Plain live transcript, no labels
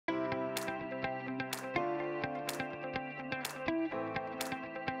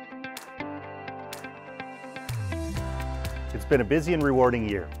It's been a busy and rewarding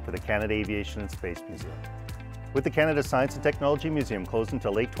year for the Canada Aviation and Space Museum. With the Canada Science and Technology Museum closed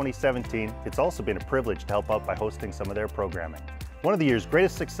until late 2017, it's also been a privilege to help out by hosting some of their programming. One of the year's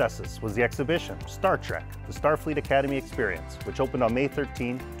greatest successes was the exhibition, Star Trek, the Starfleet Academy Experience, which opened on May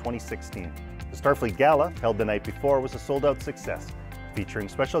 13, 2016. The Starfleet Gala, held the night before, was a sold-out success, featuring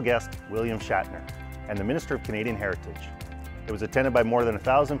special guest William Shatner and the Minister of Canadian Heritage. It was attended by more than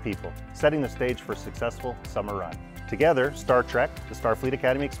 1,000 people, setting the stage for a successful summer run. Together, Star Trek, the Starfleet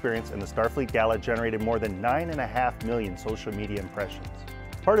Academy Experience, and the Starfleet Gala generated more than 9.5 million social media impressions.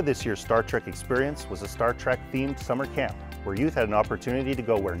 Part of this year's Star Trek Experience was a Star Trek-themed summer camp, where youth had an opportunity to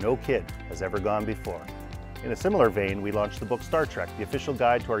go where no kid has ever gone before. In a similar vein, we launched the book Star Trek, the official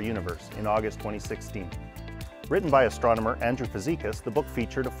guide to our universe, in August 2016. Written by astronomer Andrew Fazekas, the book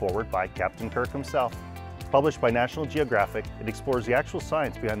featured a foreword by Captain Kirk himself. Published by National Geographic, it explores the actual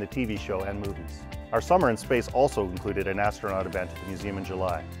science behind the TV show and movies. Our summer in space also included an astronaut event at the museum in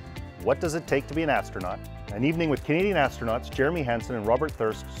July. What does it take to be an astronaut? An evening with Canadian astronauts Jeremy Hansen and Robert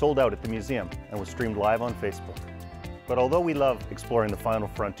Thirsk sold out at the museum and was streamed live on Facebook. But although we love exploring the final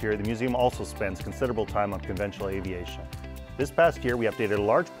frontier, the museum also spends considerable time on conventional aviation. This past year, we updated a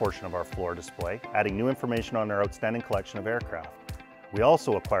large portion of our floor display, adding new information on our outstanding collection of aircraft. We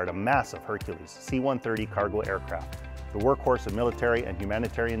also acquired a massive Hercules C-130 cargo aircraft, the workhorse of military and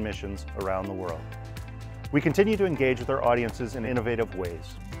humanitarian missions around the world. We continue to engage with our audiences in innovative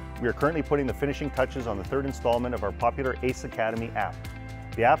ways. We are currently putting the finishing touches on the third installment of our popular Ace Academy app.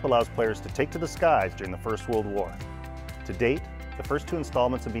 The app allows players to take to the skies during the First World War. To date, the first 2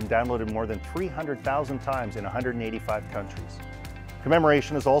 installments have been downloaded more than 300,000 times in 185 countries.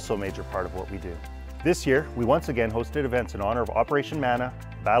 Commemoration is also a major part of what we do. This year, we once again hosted events in honor of Operation Manna,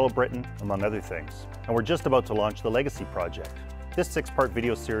 Battle of Britain, among other things. And we're just about to launch the Legacy Project. This 6-part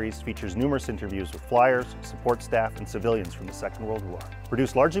video series features numerous interviews with flyers, support staff, and civilians from the Second World War.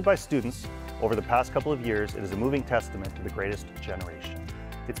 Produced largely by students, over the past couple of years, it is a moving testament to the greatest generation.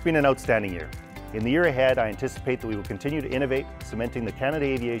 It's been an outstanding year. In the year ahead, I anticipate that we will continue to innovate, cementing the Canada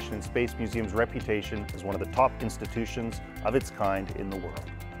Aviation and Space Museum's reputation as one of the top institutions of its kind in the world.